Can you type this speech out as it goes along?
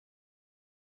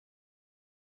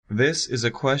This is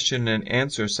a question and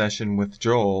answer session with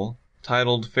Joel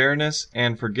titled Fairness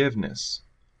and Forgiveness,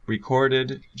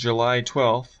 recorded July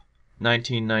 12th,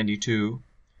 1992,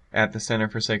 at the Center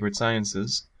for Sacred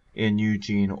Sciences in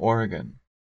Eugene, Oregon.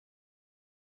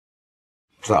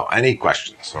 So, any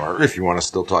questions? Or if you want to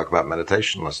still talk about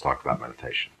meditation, let's talk about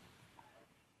meditation.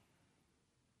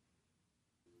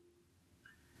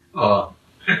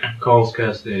 Carlos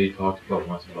Castaneda talked about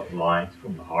once about lines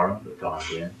from the Hara, the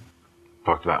Tanden.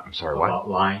 Talked about, I'm sorry, what?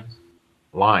 About lines.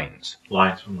 Lines.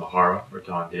 Lines from the Hara or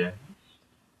Tanden. I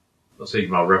was thinking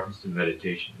about reference to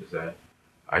meditation. Is that?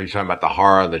 Are you talking about the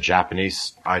Hara, the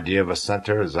Japanese idea of a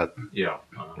center? Is that? Yeah.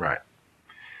 Right.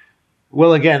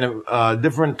 Well, again,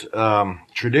 different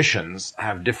traditions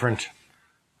have different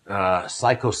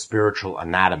psycho-spiritual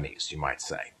anatomies, you might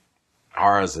say.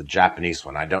 Hara is a Japanese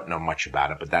one. I don't know much about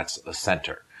it, but that's a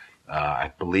center.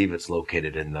 I believe it's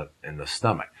located in the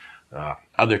stomach.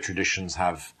 Other traditions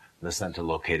have the center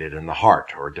located in the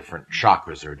heart, or different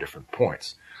chakras, or different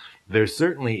points. There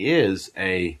certainly is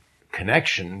a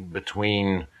connection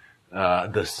between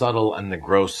the subtle and the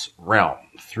gross realm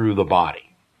through the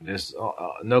body. There's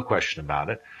no question about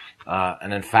it.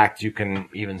 And in fact, you can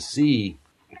even see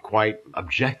quite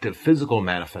objective physical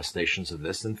manifestations of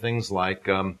this in things like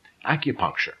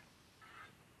acupuncture.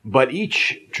 But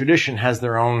each tradition has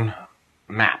their own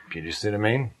map. You see what I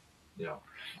mean? Yeah.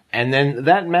 And then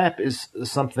that map is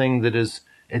something that is,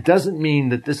 it doesn't mean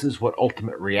that this is what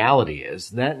ultimate reality is.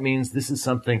 That means this is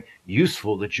something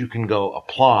useful that you can go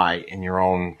apply in your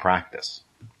own practice.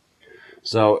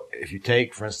 So if you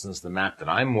take, for instance, the map that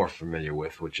I'm more familiar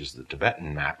with, which is the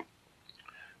Tibetan map,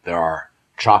 there are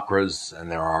chakras and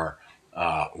there are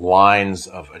lines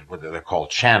of what they're called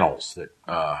channels that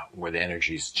where the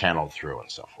energy is channeled through and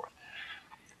so forth.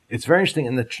 It's very interesting.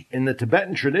 In the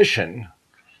Tibetan tradition,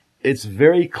 it's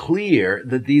very clear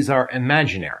that these are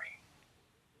imaginary.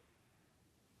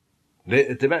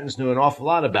 The Tibetans knew an awful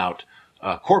lot about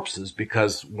corpses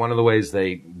because one of the ways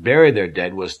they buried their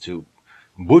dead was to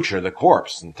butcher the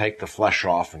corpse and take the flesh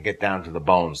off and get down to the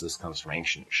bones. This comes from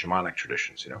ancient shamanic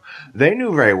traditions, you know. They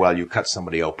knew very well you cut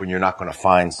somebody open, you're not going to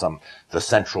find the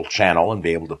central channel and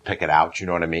be able to pick it out, you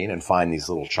know what I mean, and find these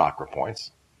little chakra points.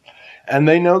 And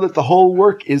they know that the whole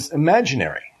work is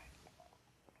imaginary.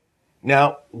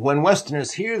 Now, when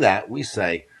Westerners hear that, we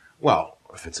say, well,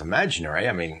 if it's imaginary,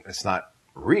 I mean, it's not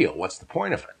real. What's the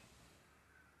point of it?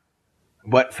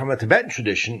 But from a Tibetan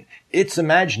tradition, it's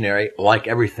imaginary like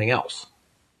everything else.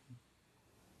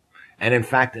 And in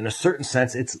fact, in a certain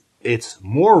sense, it's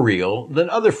more real than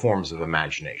other forms of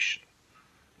imagination.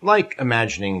 Like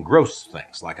imagining gross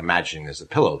things, like imagining there's a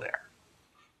pillow there.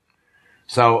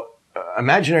 So,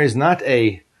 imaginary is not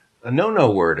a no-no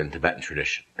word in Tibetan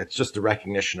tradition. It's just a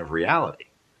recognition of reality.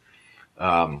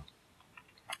 So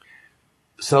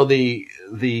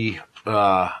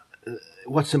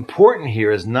what's important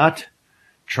here is not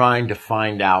trying to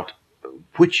find out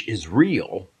which is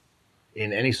real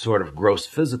in any sort of gross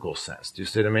physical sense. Do you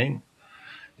see what I mean?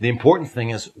 The important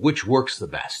thing is which works the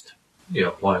best. Yeah,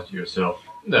 applies to yourself.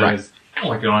 That Right. is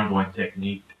like an ongoing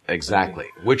technique. Exactly.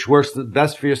 Which works the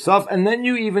best for yourself. And then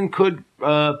you even could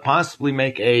possibly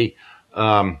make a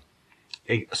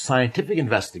scientific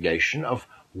investigation of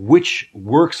which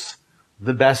works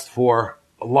the best for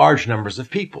large numbers of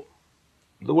people.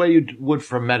 The way you would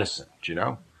for medicine, you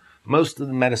know? Most of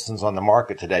the medicines on the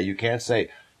market today, you can't say,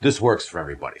 this works for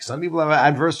everybody. Some people have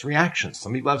adverse reactions.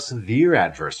 Some people have severe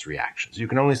adverse reactions. You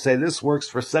can only say this works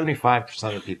for 75%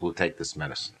 of the people who take this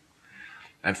medicine.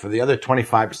 And for the other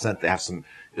 25%, they have some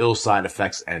ill side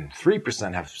effects, and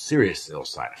 3% have serious ill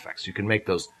side effects. You can make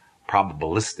those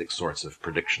probabilistic sorts of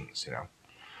predictions, you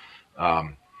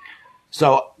know.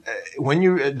 So when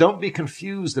you don't be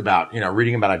confused about,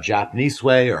 reading about a Japanese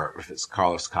way, or if it's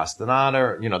Carlos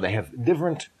Castaneda, they have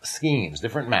different schemes,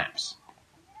 different maps.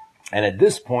 And at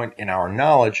this point in our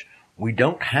knowledge, we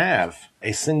don't have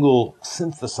a single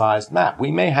synthesized map.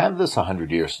 We may have this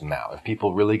 100 years from now if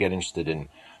people really get interested in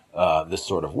this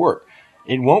sort of work.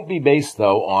 It won't be based,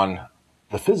 though, on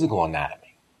the physical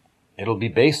anatomy. It'll be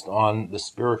based on the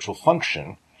spiritual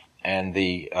function and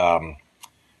the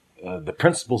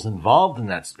principles involved in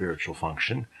that spiritual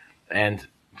function, and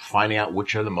finding out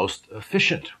which are the most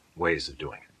efficient ways of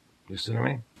doing it. You see what I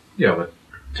mean? Yeah, but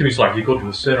to me, it's like you go to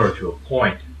the center or to a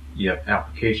point, you have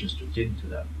applications to get into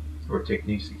that, or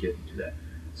techniques to get into that.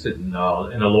 Sit in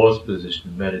a lost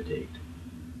position to meditate.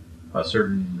 A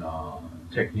certain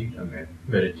technique of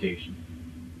meditation.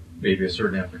 Maybe a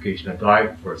certain application of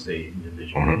diet for, say,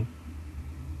 individual.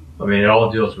 Mm-hmm. I mean, it all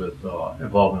deals with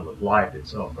involvement with life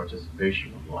itself,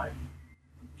 participation with life.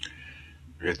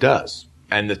 It does.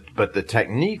 But the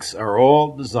techniques are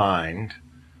all designed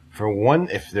for one,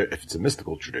 if it's a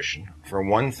mystical tradition, for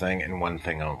one thing and one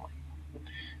thing only.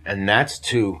 And that's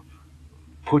to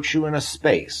put you in a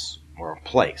space or a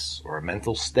place or a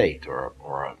mental state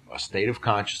or a state of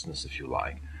consciousness, if you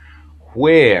like,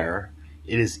 where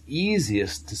it is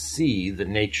easiest to see the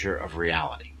nature of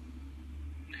reality.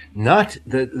 Not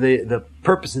the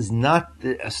purpose is not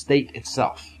a state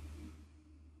itself.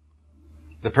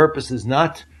 The purpose is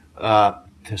not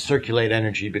to circulate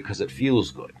energy because it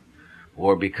feels good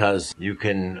or because you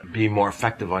can be more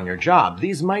effective on your job.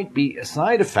 These might be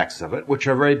side effects of it, which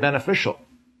are very beneficial,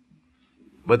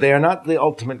 but they are not the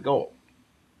ultimate goal.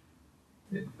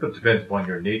 It depends upon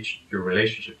your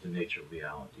relationship to nature of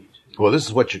reality. Well, this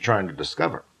is what you're trying to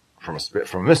discover from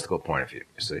a mystical point of view,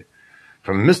 you see.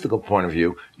 From a mystical point of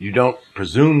view, you don't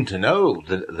presume to know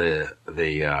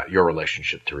your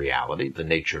relationship to reality, the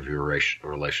nature of your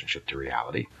relationship to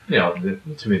reality.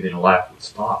 To me, then life would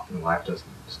stop, and life doesn't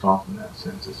stop in that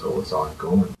sense. It's always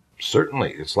ongoing.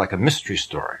 Certainly. It's like a mystery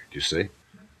story, do you see?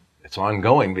 It's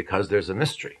ongoing because there's a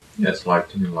mystery. It's like,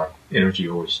 to me, like energy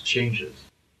always changes.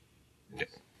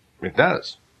 It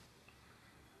does.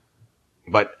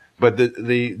 But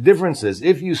the difference is,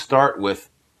 if you start with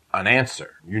an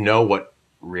answer, you know what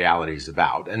reality is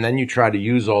about, and then you try to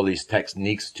use all these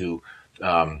techniques to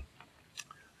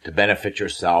benefit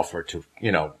yourself or to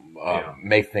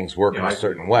make things work in a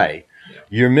certain way.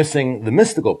 You're missing the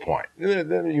mystical point.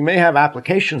 You may have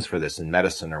applications for this in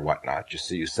medicine or whatnot.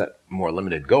 You set more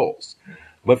limited goals,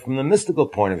 but from the mystical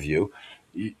point of view,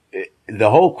 the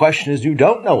whole question is you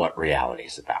don't know what reality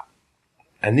is about,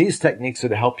 and these techniques are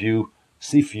to help you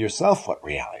see for yourself what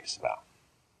reality is about.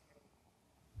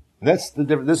 This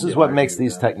is what makes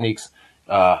these techniques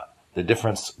the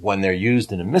difference when they're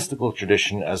used in a mystical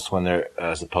tradition as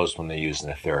opposed to when they're used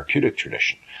in a therapeutic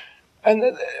tradition.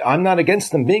 And I'm not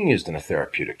against them being used in a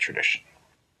therapeutic tradition,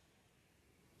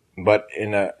 but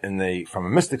from a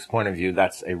mystic's point of view,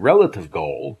 that's a relative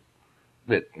goal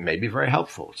that may be very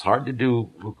helpful. It's hard to do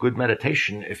good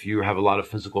meditation if you have a lot of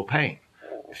physical pain.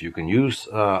 If you can use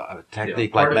a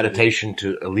technique like meditation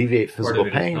to alleviate physical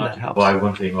pain, that helps. Buy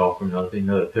one thing off from another thing,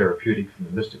 another therapeutic from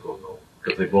the mystical goal,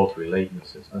 because they both relate in a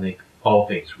sense. I think all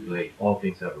things relate. All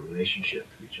things have a relationship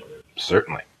to each other.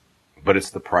 Certainly. But it's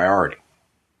the priority.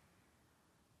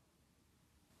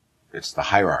 It's the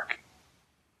hierarchy.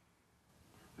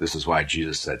 This is why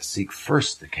Jesus said, seek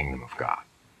first the kingdom of God.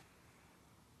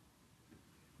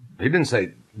 He didn't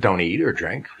say, don't eat or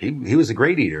drink. He was a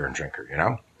great eater and drinker,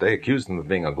 They accused him of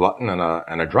being a glutton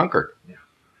and a drunkard. Yeah.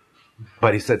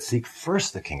 But he said, seek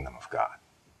first the kingdom of God.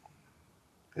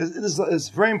 It's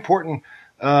very important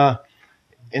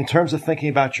in terms of thinking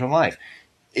about your life.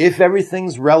 If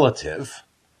everything's relative,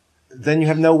 then you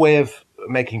have no way of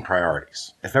making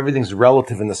priorities. If everything's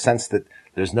relative in the sense that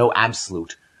there's no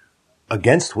absolute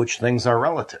against which things are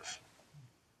relative.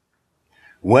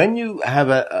 When you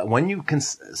can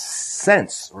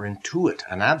sense or intuit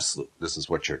an absolute, this is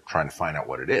what you're trying to find out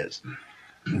what it is,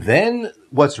 then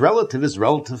what's relative is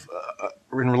relative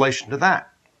in relation to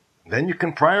that. Then you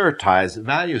can prioritize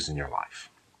values in your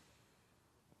life.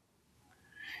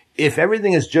 If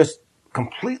everything is just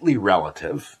completely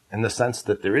relative in the sense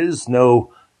that there is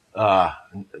no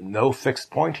fixed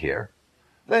point here,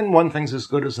 then one thing's as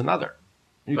good as another.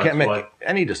 You can't make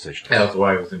any decision. That's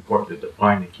why it was important to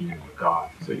define the kingdom of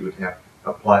God, so you would have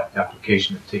apply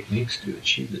application of techniques to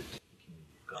achieve the kingdom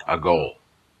of God. A goal.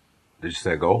 Did you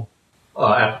say a goal?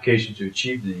 Application to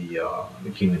achieve the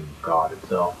kingdom of God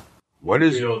itself. What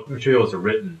is materials are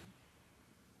written?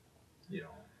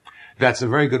 That's a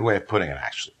very good way of putting it,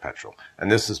 actually, Petrol.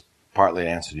 And this is partly an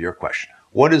answer to your question.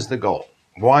 What is the goal?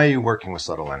 Why are you working with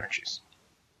subtle energies?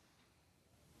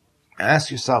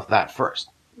 Ask yourself that first.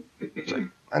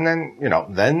 And then,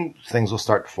 then things will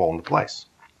start to fall into place.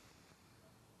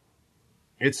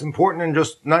 It's important in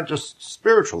not just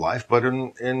spiritual life, but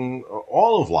in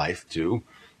all of life to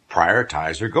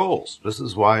prioritize your goals. This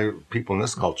is why people in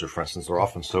this culture, for instance, are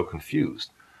often so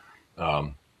confused.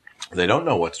 They don't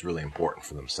know what's really important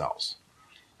for themselves.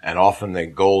 And often the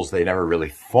goals, they never really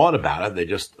thought about it. They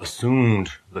just assumed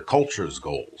the culture's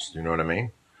goals. You know what I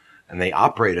mean? And they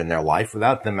operate in their life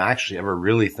without them actually ever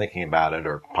really thinking about it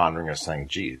or pondering or saying,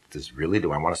 gee,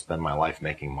 do I want to spend my life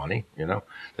making money?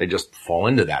 They just fall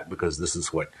into that because this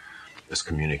is what is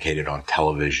communicated on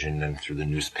television and through the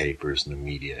newspapers and the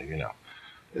media,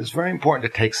 It's very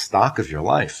important to take stock of your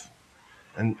life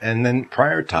and then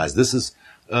prioritize. This is,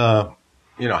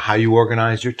 how you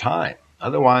organize your time.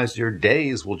 Otherwise, your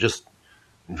days will just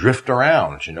drift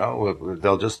around,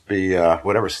 They'll just be,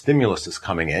 whatever stimulus is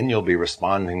coming in, you'll be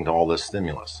responding to all this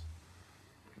stimulus.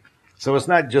 So it's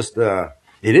not just, it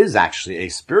is actually a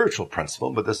spiritual principle,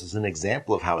 but this is an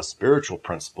example of how a spiritual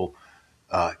principle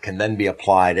can then be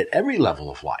applied at every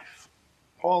level of life,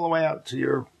 all the way out to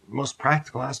your most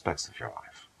practical aspects of your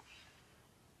life.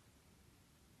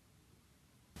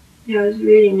 Yeah, I was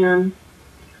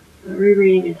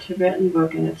rereading a Tibetan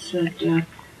book, and it said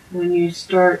when you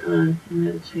start on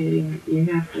meditating, you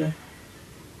have to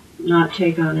not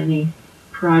take on any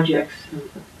projects,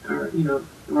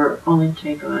 or only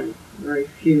take on very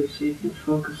few, so you can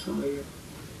focus all your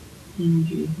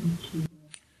energy into.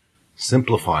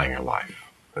 Simplifying your life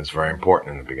is very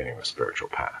important in the beginning of a spiritual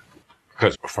path.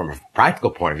 Because from a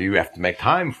practical point of view, you have to make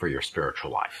time for your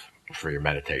spiritual life, for your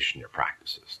meditation, your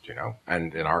practices,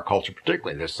 And in our culture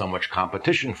particularly, there's so much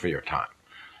competition for your time.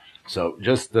 So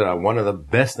just one of the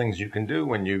best things you can do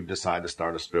when you decide to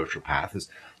start a spiritual path is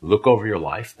look over your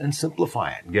life and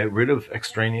simplify it. Get rid of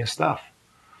extraneous stuff.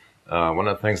 One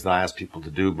of the things that I ask people to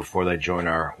do before they join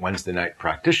our Wednesday night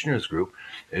practitioners group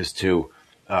is to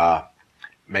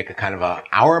make a kind of a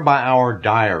hour-by-hour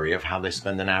diary of how they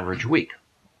spend an average week.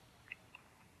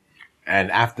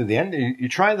 And after the end, you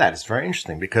try that. It's very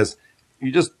interesting because you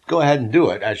just go ahead and do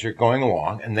it as you're going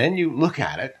along, and then you look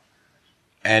at it,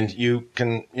 and you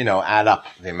can, add up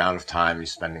the amount of time you're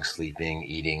spending sleeping,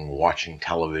 eating, watching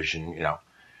television,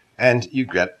 and you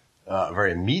get a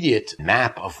very immediate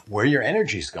map of where your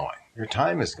energy is going, your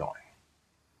time is going.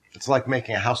 It's like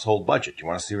making a household budget. You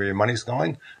want to see where your money's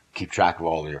going? Keep track of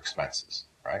all of your expenses,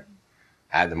 right?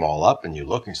 Add them all up, and you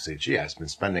look and you say, gee, I've been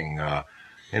spending,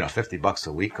 $50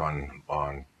 a week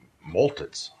on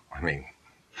malteds. I mean,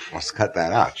 let's cut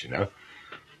that out,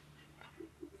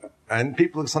 And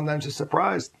people sometimes are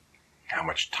surprised how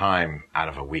much time out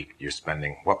of a week you're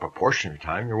spending, what proportion of your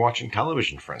time you're watching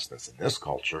television, for instance. In this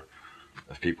culture,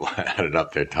 if people added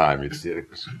up their time, you'd see an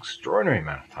extraordinary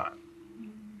amount of time.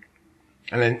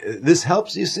 And then this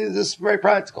helps, you see, this is very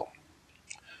practical.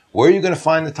 Where are you going to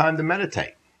find the time to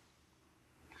meditate?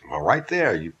 Well, right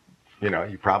there, you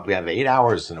probably have 8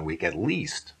 hours in a week at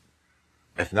least,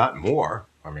 if not more.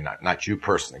 I mean, not you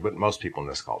personally, but most people in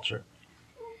this culture.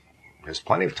 There's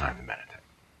plenty of time to meditate.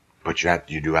 But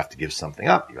you do have to give something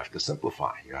up. You have to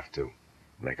simplify. You have to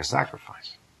make a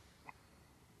sacrifice.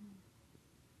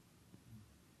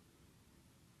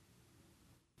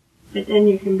 But then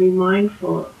you can be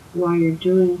mindful while you're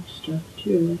doing stuff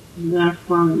too. Is that a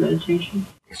form of meditation?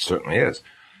 It certainly is.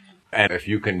 And if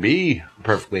you can be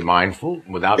perfectly mindful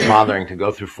without bothering to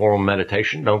go through formal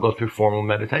meditation, don't go through formal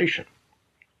meditation.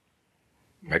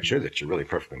 Make sure that you're really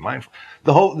perfectly mindful.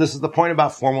 This is the point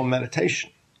about formal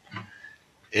meditation.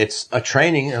 It's a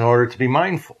training in order to be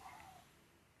mindful.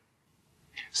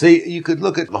 See, you could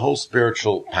look at the whole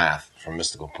spiritual path from a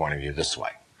mystical point of view this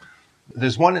way.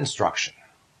 There's one instruction.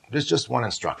 There's just one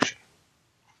instruction.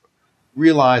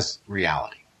 Realize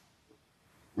reality.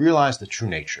 Realize the true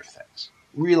nature of things.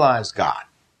 Realize God.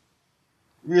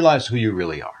 Realize who you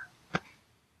really are.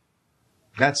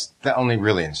 That's the only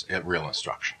really real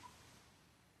instruction.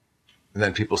 And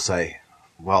then people say,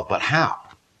 well, but how?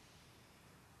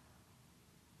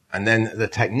 And then the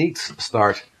techniques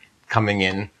start coming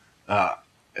in to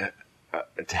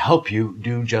help you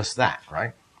do just that,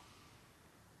 right?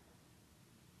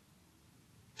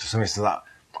 So somebody says,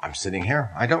 I'm sitting here,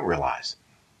 I don't realize.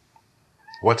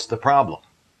 What's the problem?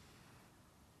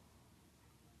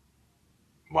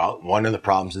 Well, one of the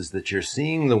problems is that you're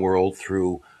seeing the world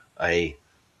through an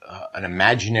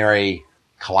imaginary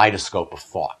kaleidoscope of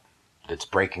thought that's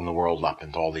breaking the world up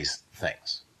into all these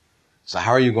things. So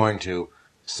how are you going to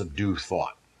subdue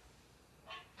thought?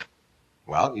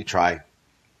 Well, you try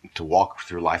to walk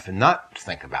through life and not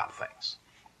think about things,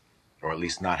 or at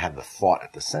least not have the thought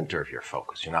at the center of your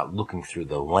focus. You're not looking through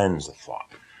the lens of thought.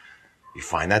 You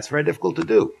find that's very difficult to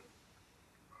do.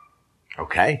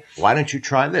 Okay, why don't you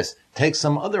try this? Take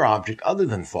some other object other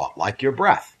than thought, like your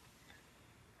breath,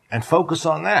 and focus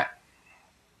on that.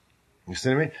 You see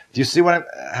what I mean? Do you see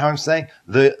how I'm saying?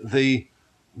 The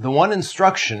one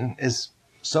instruction is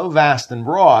so vast and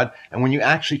broad, and when you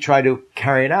actually try to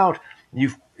carry it out,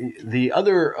 the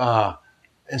other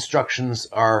instructions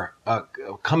are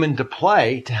come into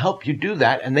play to help you do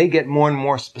that, and they get more and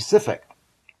more specific.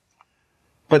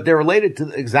 But they're related to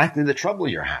exactly the trouble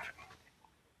you're having.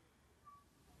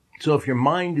 So if your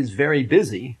mind is very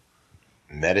busy,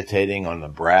 meditating on the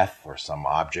breath or some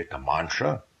object, a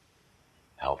mantra,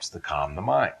 helps to calm the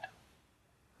mind.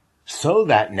 So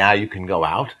that now you can go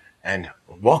out and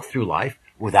walk through life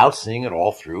without seeing it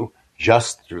all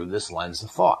just through this lens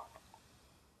of thought.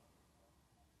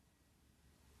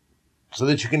 So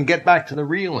that you can get back to the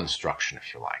real instruction,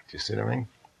 if you like. Do you see what I mean?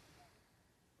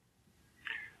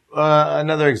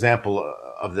 Another example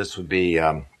of this would be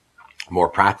more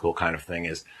practical kind of thing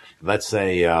is, let's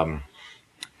say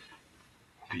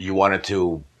you wanted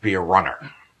to be a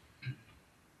runner.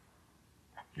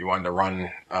 You wanted to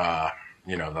run,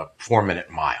 the 4-minute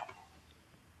mile.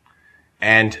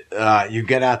 And you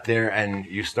get out there and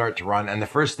you start to run, and the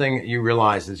first thing you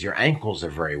realize is your ankles are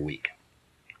very weak.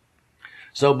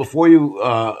 So before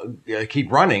you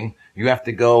keep running, you have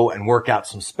to go and work out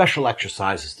some special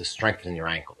exercises to strengthen your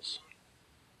ankles.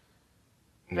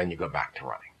 And then you go back to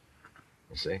running.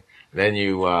 You see? Then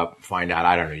you find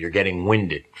out, you're getting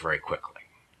winded very quickly.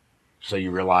 So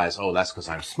you realize, that's because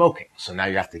I'm smoking. So now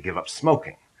you have to give up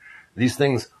smoking. These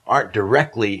things aren't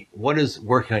directly, what does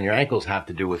working on your ankles have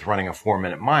to do with running a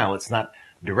 4-minute mile? It's not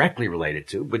directly related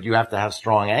to, but you have to have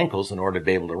strong ankles in order to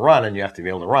be able to run, and you have to be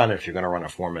able to run if you're going to run a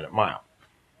 4-minute mile.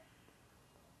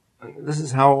 This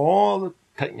is how all the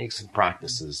techniques and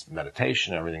practices,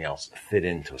 meditation, and everything else fit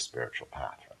into a spiritual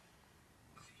path.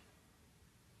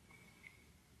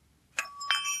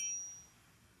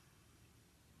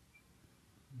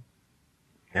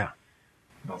 Yeah.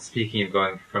 Well, speaking of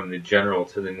going from the general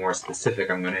to the more specific,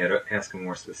 I'm going to ask a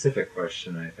more specific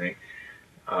question, I think.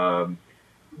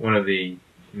 One of the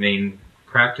main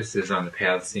practices on the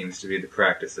path seems to be the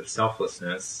practice of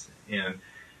selflessness, and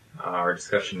our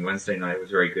discussion Wednesday night was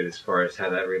very good as far as how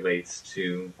that relates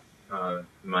to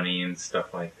money and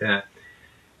stuff like that.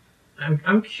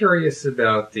 I'm curious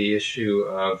about the issue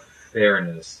of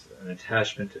fairness, an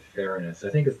attachment to fairness. I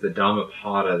think it's the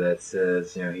Dhammapada that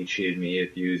says, he cheated me, he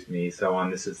abused me, so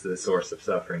on. This is the source of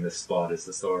suffering. This thought is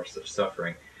the source of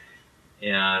suffering.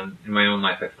 And in my own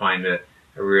life, I find a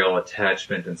real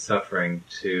attachment and suffering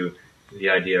to the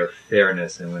idea of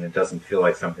fairness, and when it doesn't feel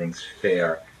like something's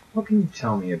fair. What can you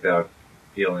tell me about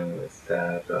dealing with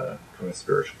that from a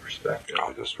spiritual perspective?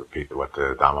 I'll just repeat what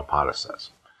the Dhammapada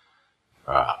says.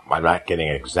 I'm not getting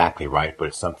it exactly right, but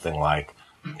it's something like,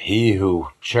 he who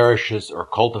cherishes or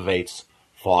cultivates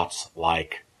thoughts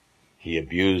like, he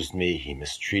abused me, he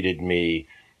mistreated me,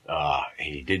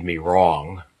 he did me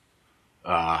wrong,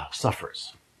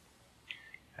 suffers.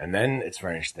 And then it's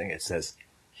very interesting. It says,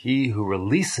 he who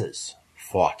releases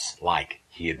thoughts like,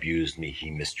 he abused me,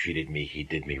 he mistreated me, he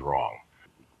did me wrong,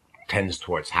 tends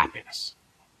towards happiness.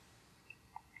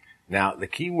 Now, the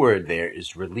key word there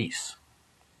is release.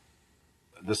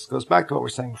 This goes back to what we were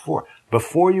saying before.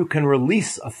 Before you can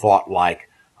release a thought like,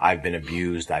 I've been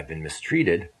abused, I've been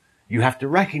mistreated, you have to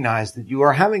recognize that you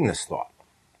are having this thought.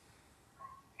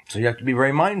 So you have to be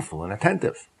very mindful and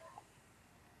attentive.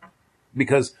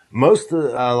 Because most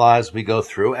of our lives we go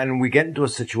through, and we get into a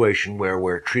situation where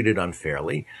we're treated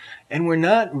unfairly, and we're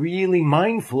not really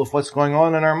mindful of what's going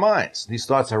on in our minds. These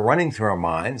thoughts are running through our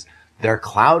minds. They're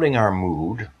clouding our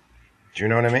mood. Do you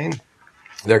know what I mean?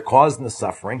 They're causing the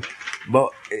suffering,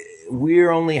 but we're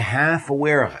only half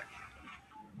aware of it.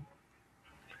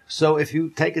 So if you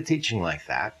take a teaching like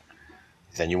that,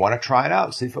 then you want to try it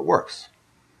out, see if it works.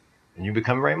 And you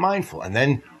become very mindful. And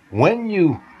then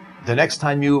the next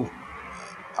time you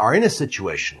are in a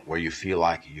situation where you feel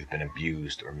like you've been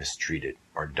abused or mistreated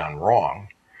or done wrong,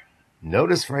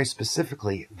 notice very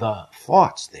specifically the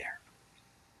thoughts there.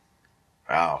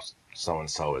 Oh,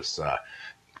 so-and-so is,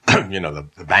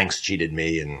 the banks cheated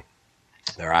me and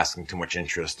they're asking too much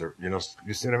interest, or,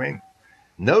 you see what I mean?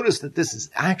 Notice that this is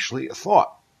actually a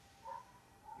thought.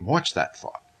 Watch that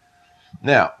thought.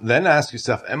 Now, then ask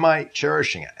yourself, am I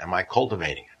cherishing it? Am I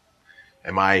cultivating it?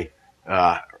 Am I,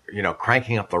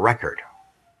 cranking up the record?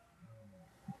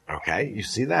 Okay, you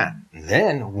see that.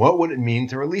 Then, what would it mean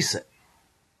to release it?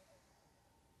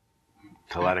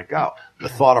 To let it go. The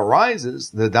thought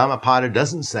arises, the Dhammapada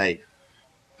doesn't say,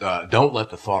 don't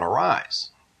let the thought arise.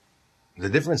 The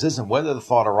difference isn't whether the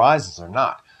thought arises or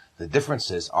not. The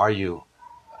difference is, are you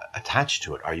attached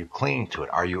to it? Are you clinging to it?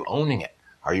 Are you owning it?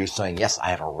 Are you saying, yes, I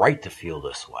have a right to feel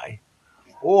this way?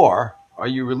 Or are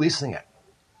you releasing it?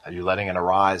 Are you letting it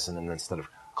arise, and then instead of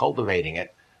cultivating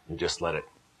it, you just let it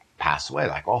pass away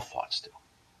like all thoughts do?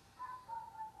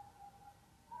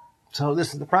 So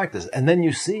this is the practice. And then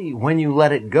you see, when you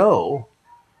let it go,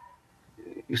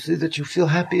 you see that you feel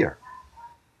happier.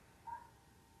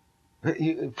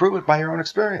 You prove it by your own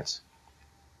experience.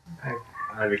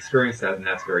 I've experienced that, and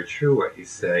that's very true what you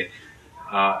say.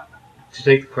 To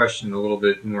take the question a little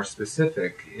bit more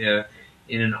specific,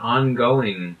 in an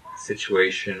ongoing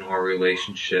situation or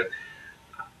relationship,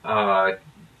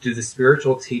 do the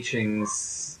spiritual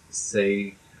teachings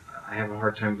say, I have a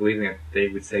hard time believing that they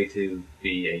would say to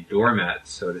be a doormat,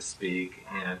 so to speak,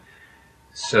 and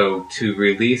so to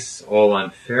release all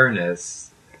unfairness,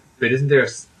 but isn't there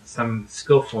some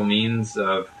skillful means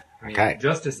of, Okay.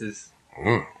 Justice is...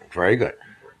 Very good.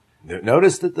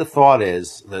 Notice that the thought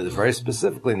is, that very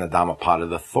specifically in the Dhammapada,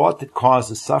 the thought that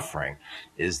causes suffering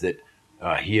is that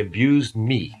he abused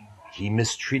me, he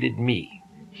mistreated me,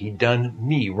 he done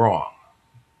me wrong.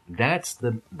 That's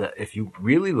the if you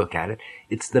really look at it,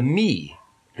 it's the me,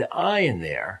 the I in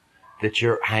there that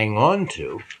you're hanging on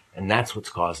to, and that's what's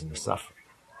causing the suffering.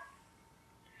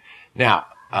 Now,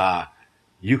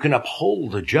 you can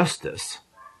uphold a justice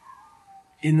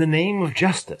in the name of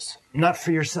justice, not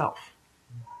for yourself.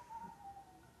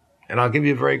 And I'll give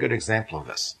you a very good example of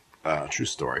this, true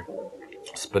story.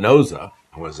 Spinoza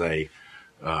was a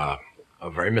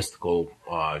very mystical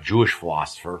Jewish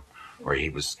philosopher, or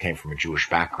he came from a Jewish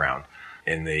background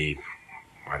in the,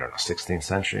 16th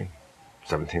century,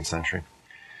 17th century.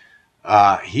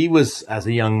 He was, as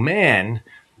a young man,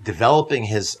 developing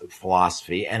his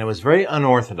philosophy, and it was very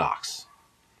unorthodox.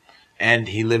 And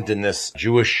he lived in this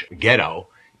Jewish ghetto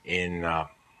in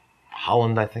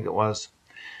Holland, I think it was.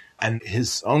 And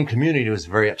his own community was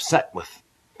very upset with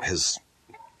his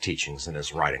teachings and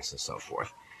his writings and so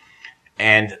forth.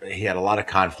 And he had a lot of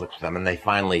conflict with them, and they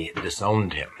finally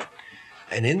disowned him.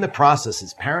 And in the process,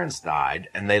 his parents died,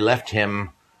 and they left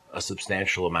him a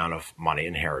substantial amount of money,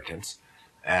 inheritance,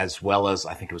 as well as,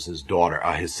 I think it was his daughter,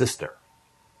 his sister.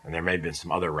 And there may have been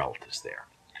some other relatives there.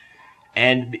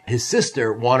 And his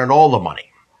sister wanted all the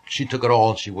money. She took it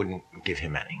all, and she wouldn't give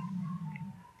him any.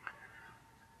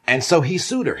 And so he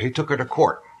sued her. He took her to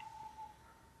court.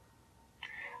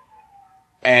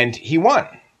 And he won.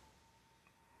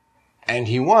 And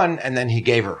he won, and then he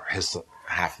gave her his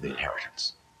half of the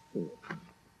inheritance.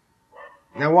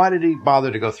 Now, why did he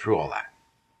bother to go through all that?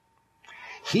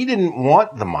 He didn't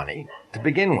want the money to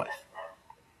begin with.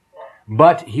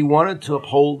 But he wanted to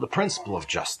uphold the principle of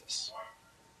justice.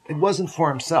 It wasn't for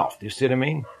himself. Do you see what I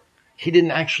mean? He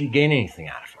didn't actually gain anything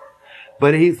out of it.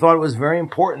 But he thought it was very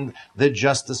important that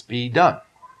justice be done.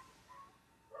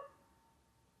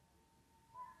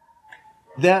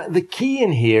 The key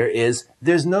in here is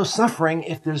there's no suffering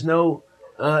if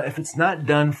if it's not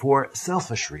done for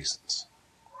selfish reasons.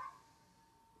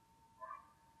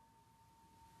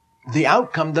 The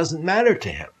outcome doesn't matter to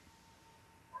him.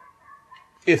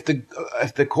 If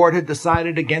the court had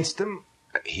decided against him,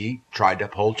 he tried to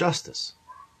uphold justice.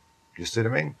 You see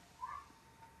what I mean?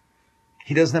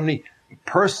 He doesn't have any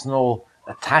personal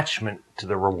attachment to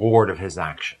the reward of his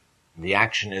action. The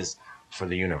action is for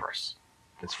the universe.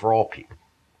 It's for all people.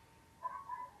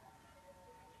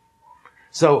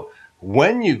 So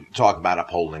when you talk about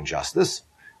upholding justice,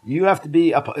 you have to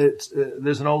be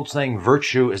there's an old saying,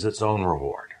 virtue is its own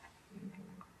reward.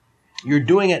 You're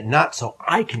doing it not so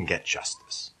I can get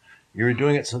justice. You're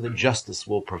doing it so that justice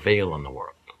will prevail in the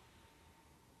world.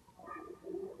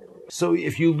 So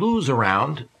if you lose a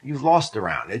round, you've lost a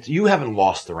round. You haven't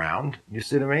lost a round. You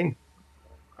see what I mean?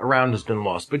 A round has been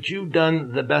lost, but you've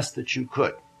done the best that you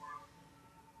could.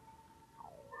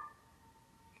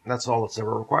 That's all that's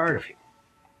ever required of you,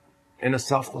 in a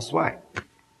selfless way.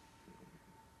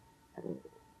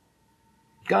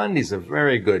 Gandhi's a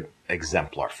very good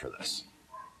exemplar for this.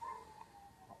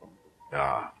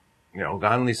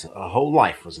 Gandhi's whole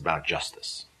life was about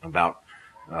justice, about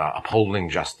upholding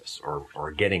justice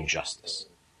or getting justice.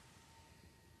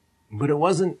 But it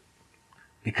wasn't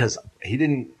because he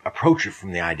didn't approach it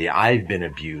from the idea, I've been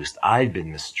abused, I've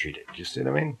been mistreated. Do you see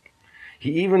what I mean?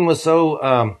 He even was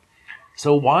so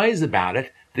wise about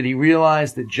it that he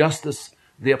realized that justice,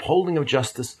 the upholding of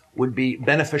justice, would be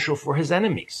beneficial for his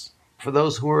enemies, for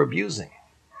those who were abusing,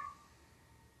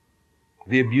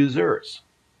 the abusers.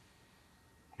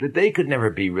 That they could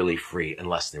never be really free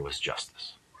unless there was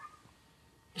justice.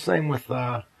 Same with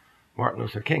Martin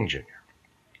Luther King Jr.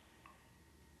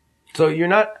 So you're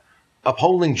not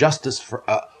upholding justice for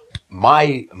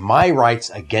my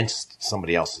rights against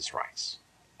somebody else's rights.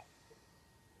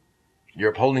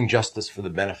 You're upholding justice for the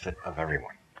benefit of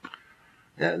everyone.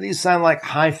 Now, these sound like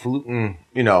highfalutin,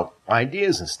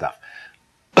 ideas and stuff.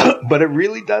 But it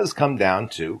really does come down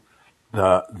to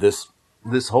this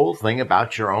whole thing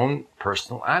about your own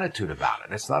personal attitude about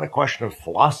it. It's not a question of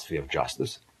philosophy of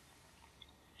justice.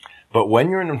 But when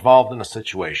you're involved in a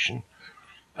situation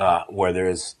where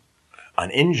there's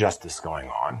an injustice going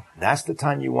on, that's the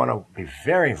time you want to be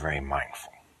very, very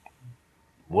mindful.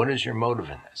 What is your motive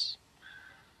in this?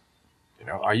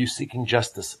 Are you seeking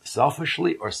justice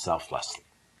selfishly or selflessly?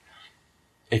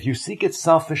 If you seek it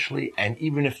selfishly, and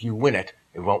even if you win it,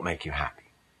 it won't make you happy.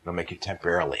 It'll make you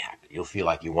temporarily happy. You'll feel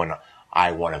like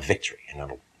I won a victory,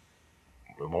 and it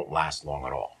won't last long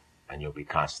at all, and you'll be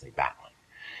constantly battling.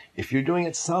 If you're doing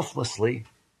it selflessly,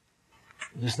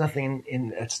 there's nothing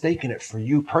at stake in it for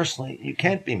you personally. You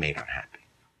can't be made unhappy.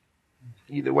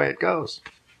 Either way it goes.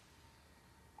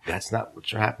 That's not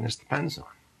what your happiness depends on.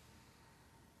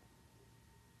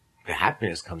 The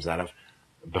happiness comes out of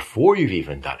before you've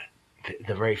even done it.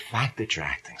 The very fact that you're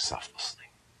acting selflessly.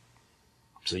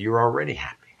 So you're already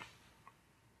happy.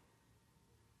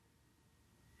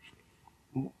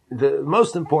 The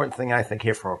most important thing I think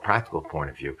here from a practical point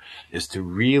of view is to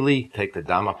really take the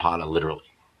Dhammapada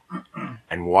literally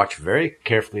and watch very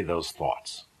carefully those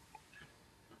thoughts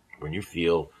when you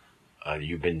feel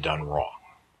you've been done wrong.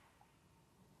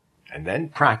 And then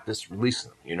practice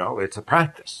releasing them. You know, it's a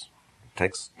practice. It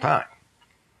takes time.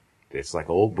 It's like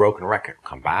an old broken record.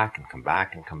 Come back and come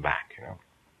back and come back, you know.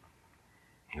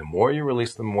 The more you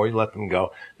release them, the more you let them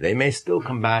go, they may still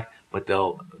come back, but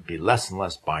they'll be less and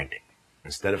less binding.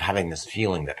 Instead of having this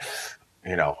feeling that,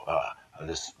 you know,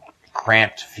 this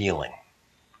cramped feeling,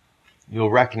 you'll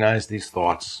recognize these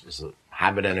thoughts as a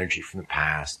habit energy from the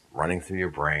past running through your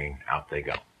brain. Out they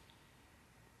go.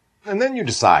 And then you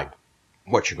decide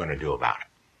what you're going to do about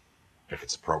it. If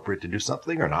it's appropriate to do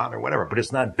something or not or whatever. But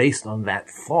it's not based on that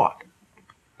thought,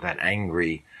 that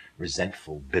angry,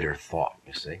 resentful, bitter thought,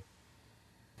 you see.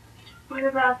 What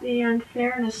about the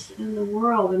unfairness in the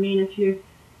world? I mean, if you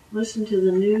listen to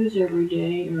the news every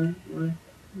day, or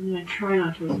I try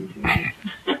not to listen to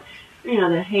it, you know,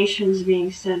 the Haitians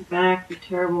being sent back, the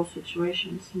terrible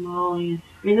situation in Somalia.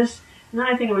 I mean, this, and then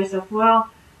I think to myself, well,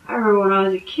 I remember when I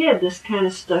was a kid, this kind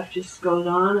of stuff just goes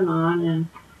on,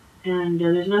 and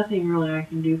there's nothing really I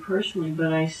can do personally,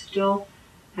 but I still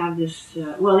have this,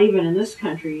 well, even in this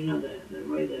country, you know, the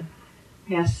way the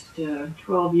past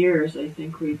 12 years, I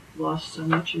think we've lost so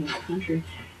much in this country.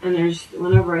 And there's,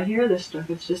 whenever I hear this stuff,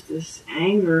 it's just this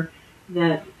anger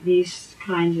that these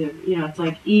kinds of, you know, it's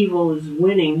like evil is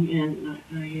winning, and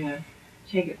I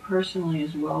take it personally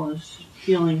as well as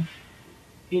feeling,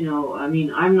 you know, I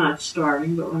mean, I'm not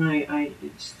starving, but when I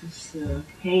it's this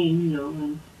pain, you know,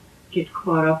 and get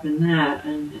caught up in that,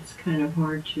 and it's kind of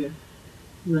hard to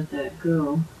let that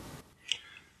go.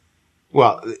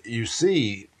 Well, you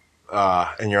see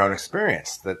in your own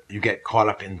experience that you get caught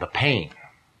up in the pain.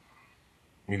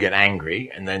 You get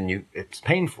angry, and then it's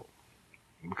painful.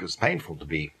 Because it's painful to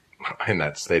be in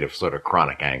that state of sort of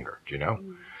chronic anger, you know?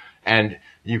 Mm. And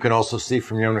you can also see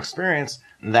from your own experience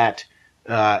that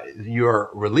your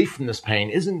relief from this pain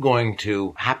isn't going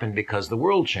to happen because the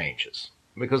world changes.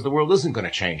 Because the world isn't going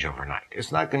to change overnight.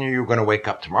 It's not going to, you're going to wake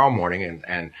up tomorrow morning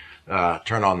and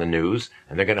turn on the news,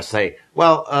 and they're going to say,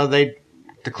 well, they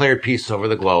declared peace over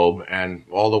the globe, and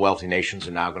all the wealthy nations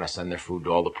are now going to send their food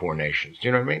to all the poor nations. Do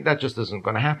you know what I mean? That just isn't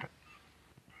going to happen.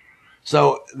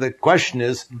 So the question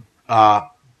is,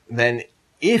 then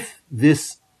if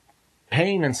this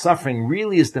pain and suffering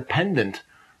really is dependent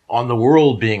on the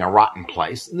world being a rotten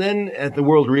place, then if the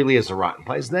world really is a rotten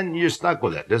place, then you're stuck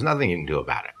with it. There's nothing you can do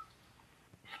about it.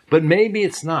 But maybe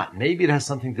it's not. Maybe it has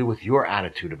something to do with your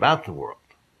attitude about the world.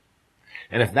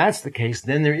 And if that's the case,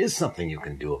 then there is something you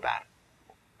can do about it.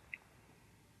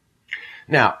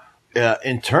 Now,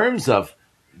 in terms of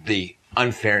the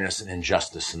unfairness and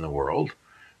injustice in the world,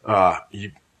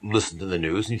 you listen to the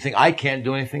news and you think, I can't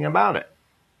do anything about it.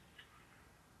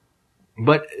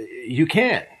 But you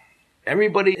can.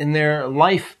 Everybody in their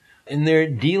life, in their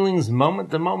dealings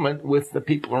moment to moment with the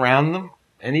people around them,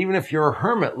 and even if you're a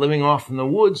hermit living off in the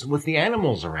woods with the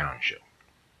animals around you,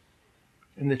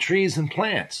 and the trees and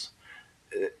plants,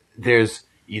 there's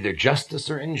either justice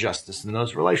or injustice in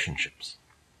those relationships.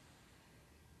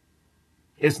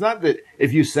 It's not that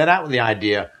if you set out with the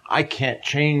idea, I can't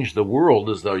change the world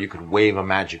as though you could wave a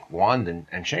magic wand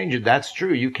and change it. That's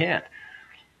true, you can't.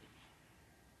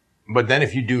 But then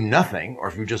if you do nothing, or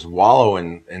if you just wallow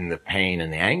in the pain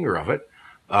and the anger of it,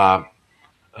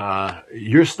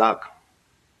 you're stuck.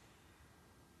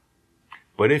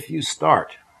 But if you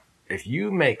start, if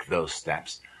you make those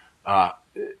steps, the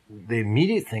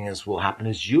immediate thing will happen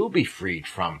is you'll be freed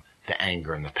from the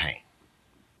anger and the pain.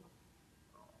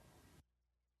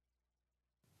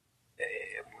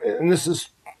 And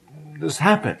this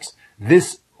happens.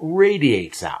 This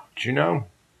radiates out, you know?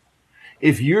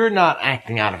 If you're not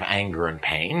acting out of anger and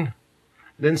pain,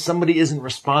 then somebody isn't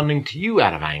responding to you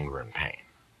out of anger and pain.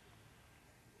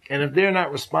 And if they're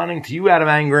not responding to you out of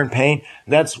anger and pain,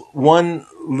 that's one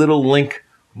little link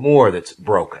more that's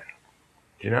broken,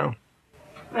 you know?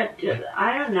 But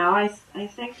I don't know. I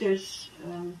think there's,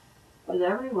 with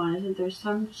everyone, isn't there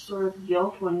some sort of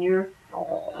guilt when you're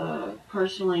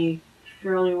personally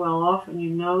fairly well off and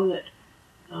you know that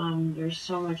there's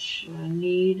so much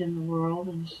need in the world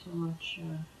and so much...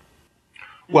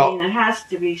 I mean, there has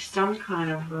to be some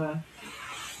kind of...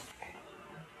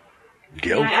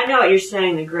 guilt? I know what you're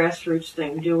saying, the grassroots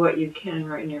thing, do what you can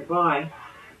right nearby.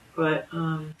 But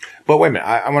But wait a minute,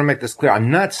 I want to make this clear. I'm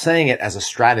not saying it as a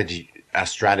strategy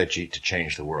to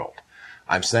change the world.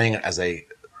 I'm saying it as a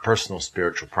personal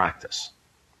spiritual practice.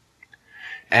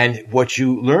 And what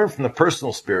you learn from the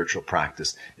personal spiritual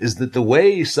practice is that the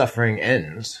way suffering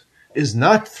ends is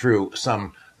not through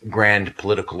some grand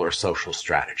political or social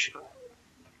strategy.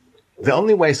 The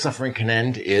only way suffering can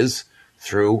end is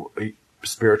through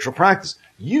spiritual practice.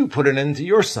 You put an end to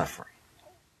your suffering.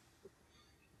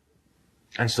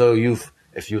 And so you've,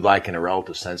 if you like, in a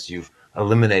relative sense, you've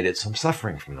eliminated some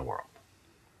suffering from the world.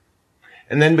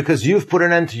 And then because you've put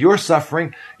an end to your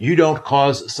suffering, you don't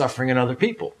cause suffering in other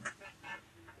people.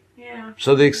 yeah,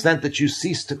 So the extent that you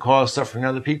cease to cause suffering in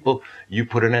other people, you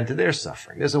put an end to their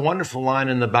suffering. There's a wonderful line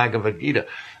in the Bhagavad Gita.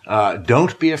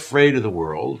 Don't be afraid of the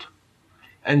world,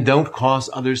 and don't cause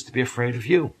others to be afraid of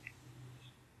you.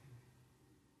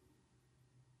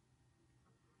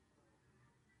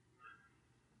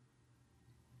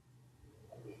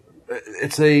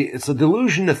 It's a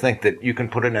delusion to think that you can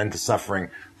put an end to suffering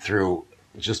through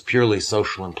just purely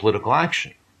social and political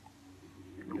action.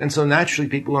 And so naturally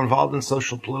people involved in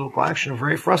social and political action are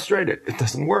very frustrated. It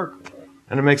doesn't work.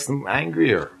 And it makes them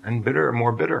angrier and bitter,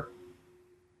 more bitter.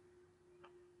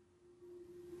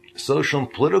 Social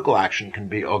and political action can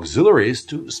be auxiliaries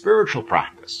to spiritual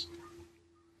practice.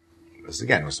 This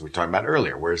again, as we were talking about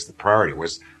earlier, where's the priority?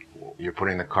 You're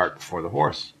putting the cart before the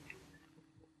horse.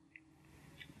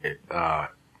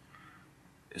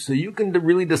 So you can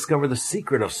really discover the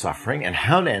secret of suffering and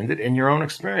how to end it in your own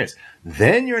experience.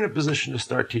 Then you're in a position to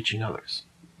start teaching others.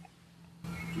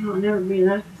 I'll never be in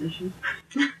that position.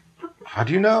 How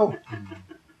do you know?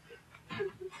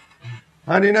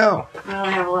 How do you know? Well,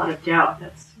 I have a lot of doubt.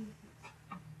 That's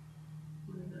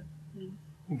one of the things.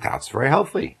 Doubt's very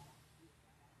healthy.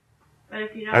 But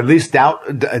if you don't, At least doubt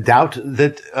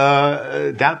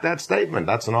that statement.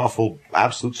 That's an awful,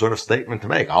 absolute sort of statement to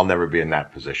make. I'll never be in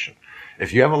that position.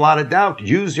 If you have a lot of doubt,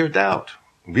 use your doubt.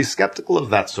 Be skeptical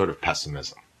of that sort of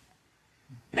pessimism.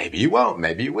 Maybe you won't,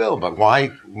 maybe you will, but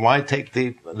why take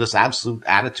this absolute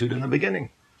attitude in the beginning?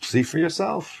 See for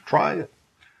yourself. Try it.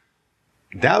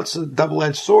 Doubt's a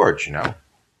double-edged sword, you know.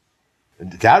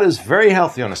 Doubt is very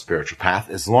healthy on a spiritual path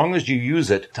as long as you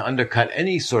use it to undercut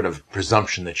any sort of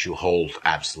presumption that you hold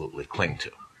absolutely cling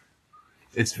to.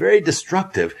 It's very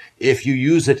destructive if you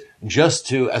use it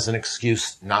just as an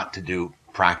excuse not to do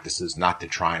practices, not to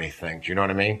try anything. Do you know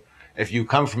what I mean? If you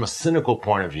come from a cynical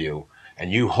point of view and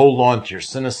you hold on to your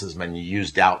cynicism and you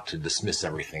use doubt to dismiss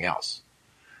everything else.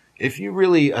 If you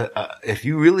really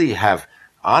have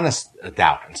honest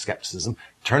doubt and skepticism,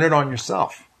 turn it on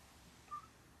yourself.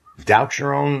 Doubt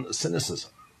your own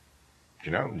cynicism.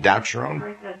 You know, doubt your own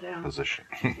write that down. position.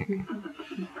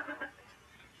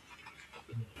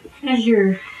 As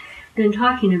you've been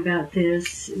talking about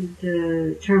this,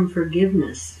 the term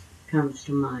forgiveness comes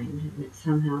to mind. It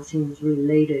somehow seems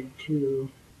related to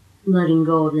letting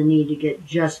go of the need to get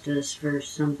justice for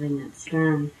something that's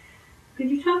done.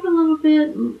 Could you talk a little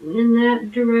bit in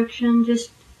that direction? Just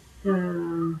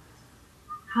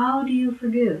how do you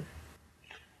forgive?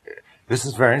 This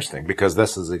is very interesting because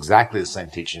this is exactly the same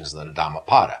teaching as the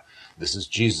Dhammapada. This is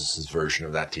Jesus' version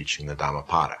of that teaching, the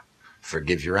Dhammapada.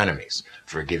 Forgive your enemies.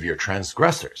 Forgive your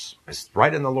transgressors. It's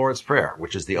right in the Lord's Prayer,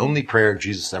 which is the only prayer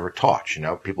Jesus ever taught. You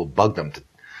know, people bugged him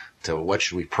to what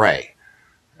should we pray?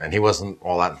 And he wasn't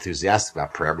all that enthusiastic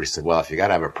about prayer, but he said, well, if you got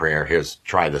to have a prayer,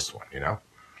 try this one, you know?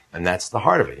 And that's the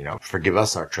heart of it, you know? Forgive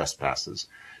us our trespasses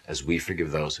as we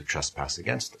forgive those who trespass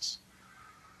against us.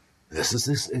 This is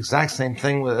the exact same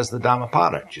thing as the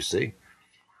Dhammapada, you see.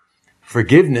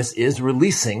 Forgiveness is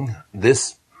releasing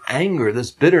this anger,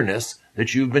 this bitterness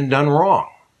that you've been done wrong.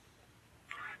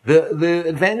 The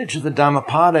advantage of the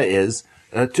Dhammapada is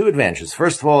two advantages.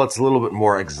 First of all, it's a little bit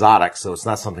more exotic, so it's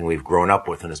not something we've grown up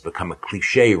with and has become a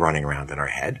cliche running around in our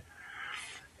head.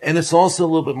 And it's also a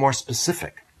little bit more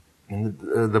specific. And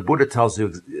the Buddha tells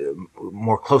you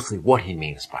more closely what he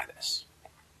means by this.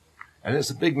 And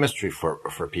it's a big mystery for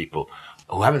people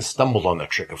who haven't stumbled on the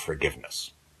trick of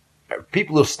forgiveness.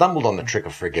 People who have stumbled on the trick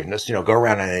of forgiveness, you know, go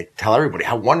around and they tell everybody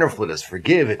how wonderful it is.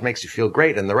 Forgive, it makes you feel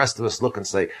great. And the rest of us look and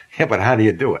say, yeah, but how do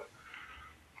you do it?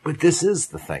 But this is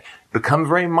the thing. Become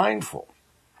very mindful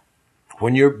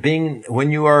when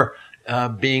you are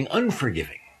being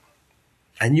unforgiving.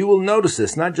 And you will notice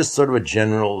this, not just sort of a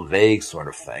general, vague sort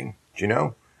of thing, you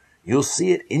know. You'll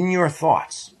see it in your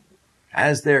thoughts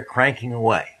as they're cranking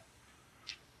away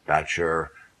about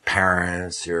your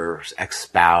parents, your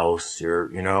ex-spouse,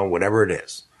 your, you know, whatever it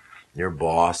is, your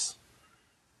boss.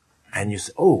 And you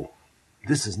say, oh,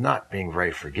 this is not being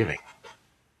very forgiving.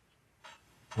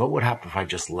 What would happen if I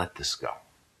just let this go?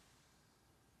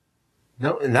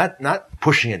 No, not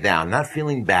pushing it down, not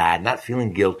feeling bad, not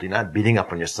feeling guilty, not beating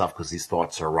up on yourself because these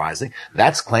thoughts are arising.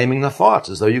 That's claiming the thoughts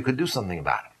as though you could do something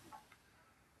about it.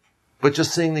 But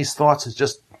just seeing these thoughts as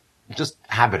just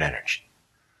habit energy.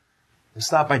 And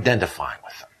stop identifying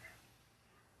with them.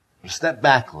 Just step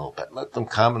back a little bit. Let them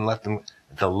come and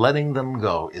the letting them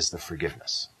go is the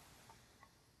forgiveness.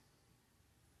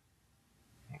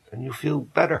 And you feel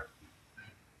better.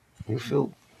 You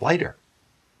feel lighter.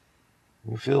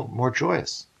 You feel more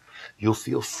joyous. You'll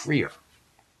feel freer.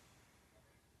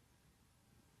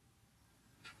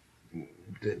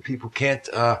 People can't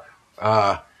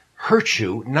hurt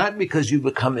you, not because you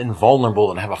become invulnerable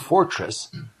and have a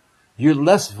fortress. You're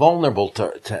less vulnerable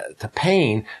to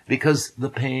pain because the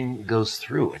pain goes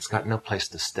through. It's got no place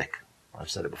to stick. I've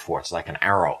said it before. It's like an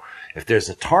arrow. If there's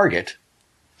a target,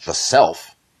 the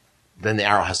self, then the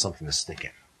arrow has something to stick in.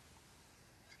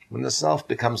 When the self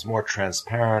becomes more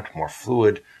transparent, more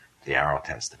fluid, the arrow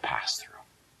tends to pass through.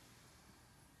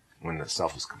 When the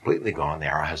self is completely gone, the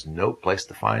arrow has no place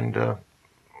to find a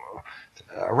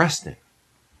rest in.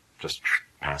 Just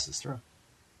passes through.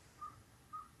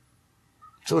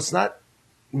 So it's not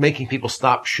making people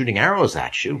stop shooting arrows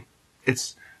at you.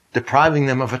 It's depriving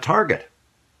them of a target.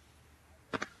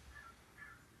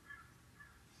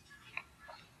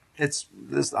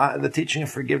 The teaching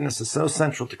of forgiveness is so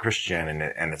central to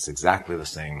Christianity, and it's exactly the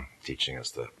same teaching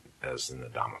as in the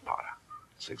Dhammapada.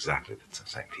 It's exactly the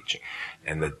same teaching.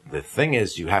 And the thing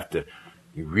is, you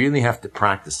really have to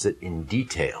practice it in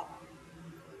detail.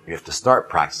 You have to start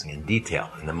practicing in detail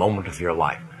in the moment of your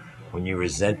life when you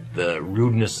resent the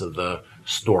rudeness of the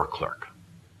store clerk.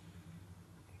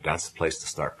 That's the place to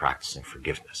start practicing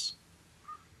forgiveness.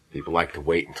 People like to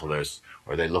wait until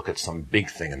or they look at some big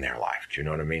thing in their life. Do you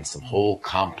know what I mean? Some whole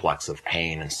complex of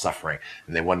pain and suffering.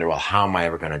 And they wonder, well, how am I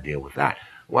ever going to deal with that?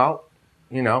 Well,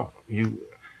 you're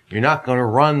not going to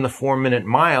run the 4-minute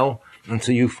mile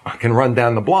until you can run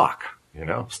down the block.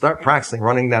 Start practicing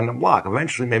running down the block.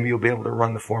 Eventually, maybe you'll be able to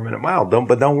run the 4-minute mile.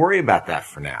 But don't worry about that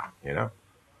for now,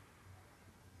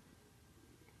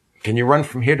 Can you run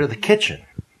from here to the kitchen?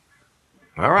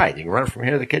 All right, you can run from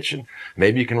here to the kitchen.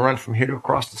 Maybe you can run from here to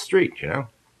across the street,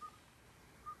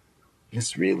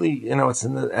 It's really, it's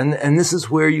in and this is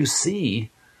where you see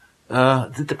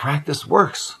that the practice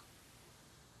works.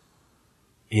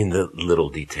 In the little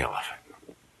detail of it.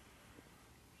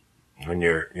 When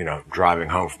you're, driving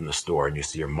home from the store and you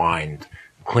see your mind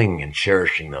clinging and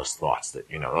cherishing those thoughts that,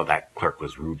 oh, that clerk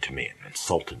was rude to me and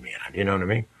insulted me. You know what I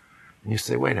mean? And you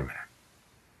say, wait a minute.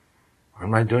 Or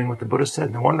am I doing what the Buddha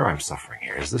said? No wonder I'm suffering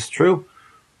here. Is this true?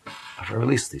 I've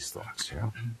released these thoughts,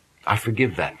 I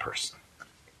forgive that person.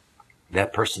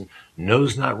 That person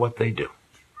knows not what they do.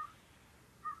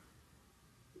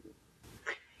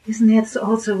 Isn't that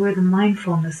also where the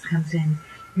mindfulness comes in?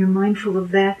 You're mindful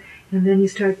of that, and then you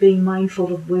start being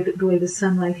mindful of the way the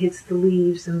sunlight hits the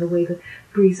leaves and the way the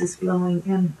breeze is blowing,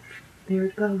 and there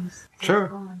it goes.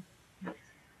 Sure.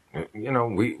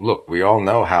 We all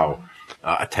know how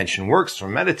attention works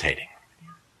from meditating.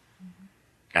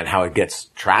 And how it gets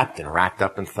trapped and wrapped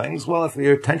up in things. Well, if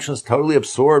your attention is totally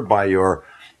absorbed by your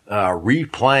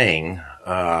replaying,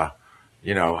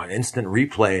 instant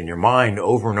replay in your mind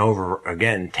over and over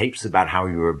again, tapes about how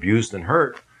you were abused and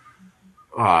hurt,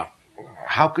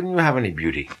 how can you have any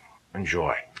beauty and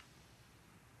joy?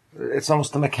 It's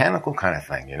almost a mechanical kind of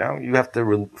thing, You have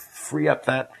to free up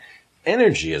that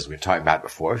energy, as we talked about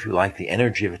before, if you like, the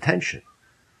energy of attention.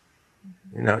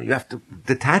 You have to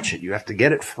detach it. You have to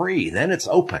get it free. Then it's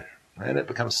open. Then it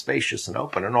becomes spacious and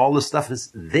open. And all this stuff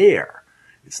is there.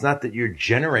 It's not that you're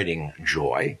generating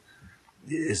joy.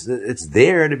 It's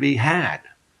there to be had.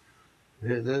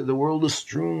 The world is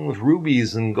strewn with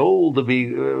rubies and gold to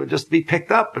be just be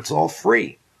picked up. It's all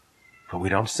free. But we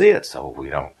don't see it, so we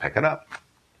don't pick it up.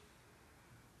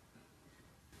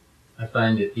 I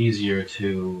find it easier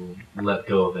to let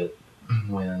go of it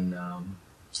when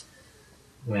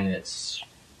it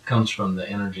comes from the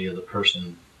energy of the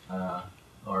person, I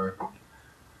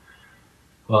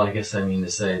guess I mean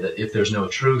to say that if there's no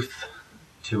truth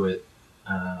to it,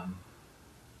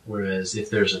 whereas if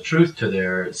there's a truth to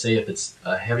there, say if it's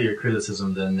a heavier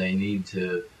criticism than they need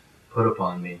to put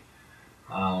upon me,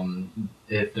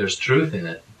 if there's truth in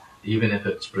it, even if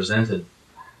it's presented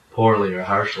poorly or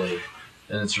harshly,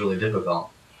 then it's really difficult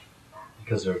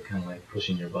because they're kind of like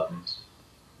pushing your buttons.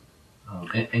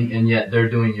 And yet they're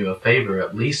doing you a favor.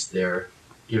 At least they're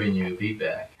giving you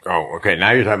feedback. Oh, okay.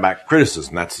 Now you're talking about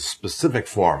criticism. That's a specific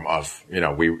form of,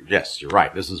 yes, you're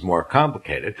right. This is more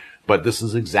complicated, but this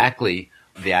is exactly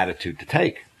the attitude to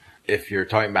take. If you're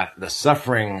talking about the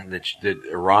suffering that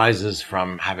arises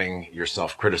from having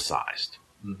yourself criticized,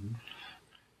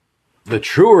 the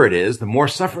truer it is, the more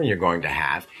suffering you're going to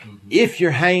have if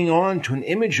you're hanging on to an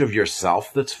image of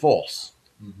yourself that's false.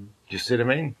 Do you see what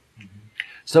I mean?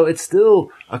 So it's still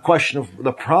a question of,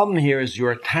 the problem here is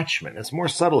your attachment. It's more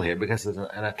subtle here because it's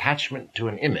an attachment to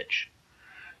an image.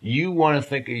 You want to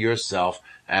think of yourself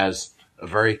as a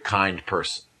very kind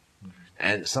person.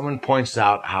 And someone points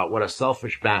out what a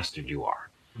selfish bastard you are.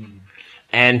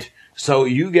 And so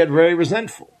you get very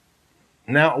resentful.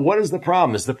 Now, what is the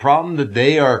problem? Is the problem that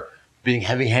they are being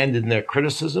heavy-handed in their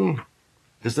criticism?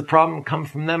 Does the problem come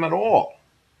from them at all?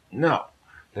 No.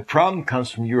 The problem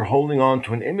comes from you're holding on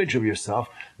to an image of yourself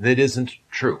that isn't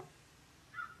true.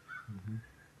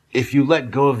 If you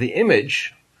let go of the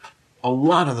image, a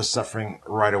lot of the suffering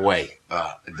right away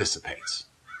dissipates.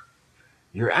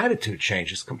 Your attitude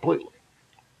changes completely.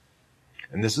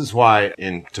 And this is why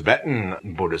in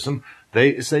Tibetan Buddhism,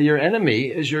 they say your enemy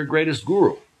is your greatest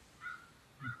guru.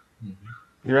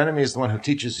 Your enemy is the one who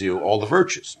teaches you all the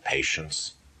virtues: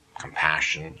 patience,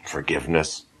 compassion,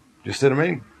 forgiveness. Do you see what I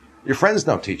mean? Your friends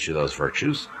don't teach you those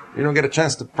virtues. You don't get a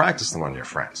chance to practice them on your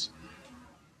friends.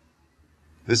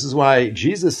 This is why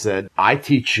Jesus said, I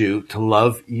teach you to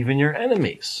love even your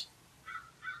enemies.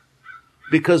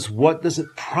 Because what does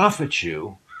it profit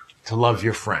you to love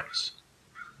your friends?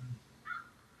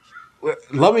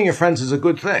 Loving your friends is a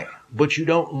good thing, but you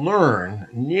don't learn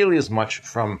nearly as much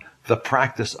from the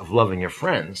practice of loving your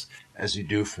friends as you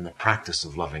do from the practice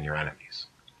of loving your enemies.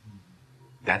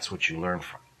 That's what you learn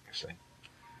from, you see.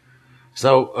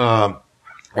 So,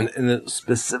 in the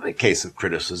specific case of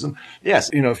criticism, yes,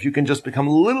 if you can just become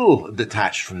a little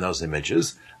detached from those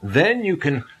images, then you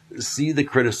can see the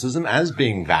criticism as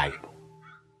being valuable.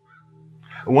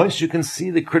 Once you can see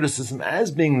the criticism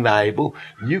as being valuable,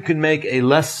 you can make a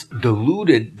less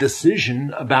diluted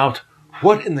decision about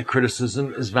what in the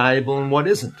criticism is valuable and what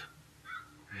isn't.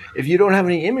 If you don't have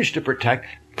any image to protect,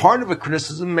 part of a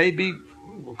criticism may be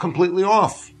completely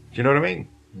off. Do you know what I mean?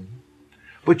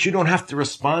 But you don't have to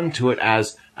respond to it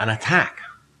as an attack.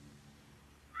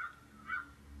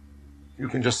 You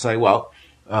can just say, well,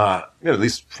 at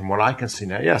least from what I can see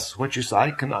now, yes, what you say,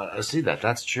 I can see that.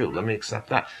 That's true. Let me accept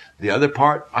that. The other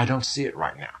part, I don't see it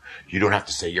right now. You don't have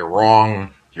to say you're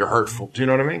wrong, you're hurtful. Do you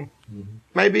know what I mean?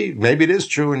 Maybe it is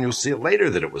true and you'll see it later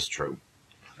that it was true.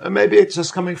 Maybe it's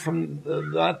just coming from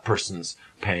that person's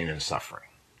pain and suffering.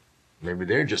 Maybe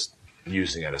they're just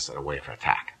using it as a way of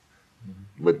attack.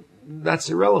 But that's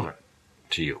irrelevant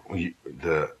to you.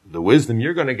 The wisdom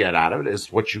you're going to get out of it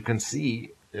is what you can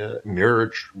see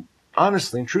mirrored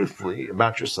honestly and truthfully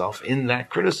about yourself in that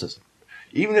criticism.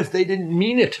 Even if they didn't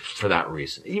mean it for that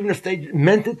reason. Even if they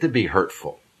meant it to be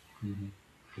hurtful.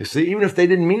 You see, even if they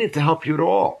didn't mean it to help you at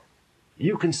all,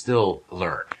 you can still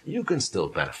learn. You can still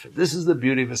benefit. This is the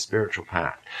beauty of a spiritual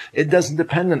path. It doesn't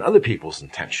depend on other people's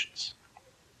intentions.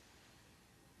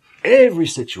 Every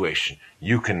situation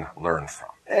you can learn from.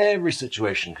 Every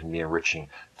situation can be enriching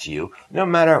to you, no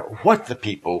matter what the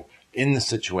people in the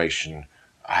situation,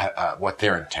 what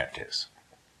their intent is.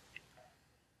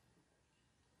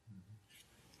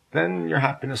 Then your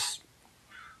happiness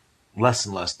less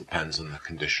and less depends on the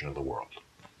condition of the world.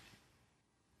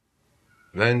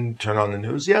 Then turn on the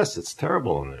news. Yes, it's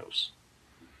terrible news.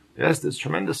 Yes, there's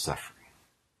tremendous suffering.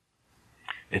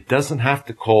 It doesn't have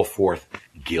to call forth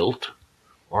guilt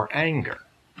or anger.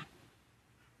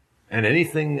 And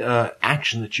anything,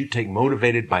 action that you take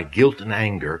motivated by guilt and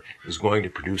anger is going to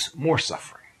produce more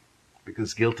suffering.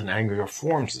 Because guilt and anger are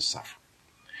forms of suffering.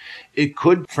 It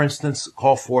could, for instance,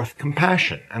 call forth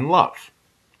compassion and love.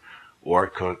 Or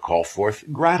it could call forth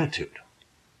gratitude.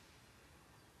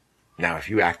 Now, if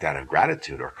you act out of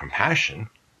gratitude or compassion,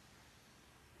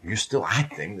 you're still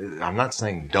acting. I'm not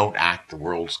saying don't act, the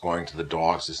world's going to the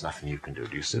dogs, there's nothing you can do.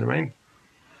 Do you see what I mean?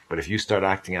 But if you start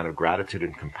acting out of gratitude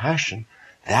and compassion,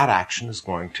 that action is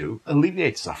going to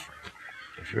alleviate suffering.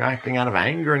 If you're acting out of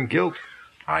anger and guilt,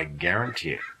 I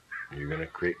guarantee it, you're going to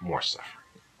create more suffering.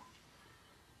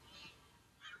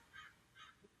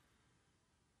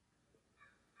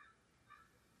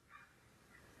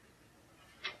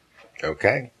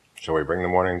 Okay, shall we bring the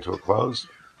morning to a close?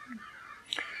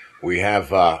 We have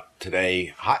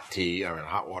today hot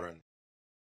water.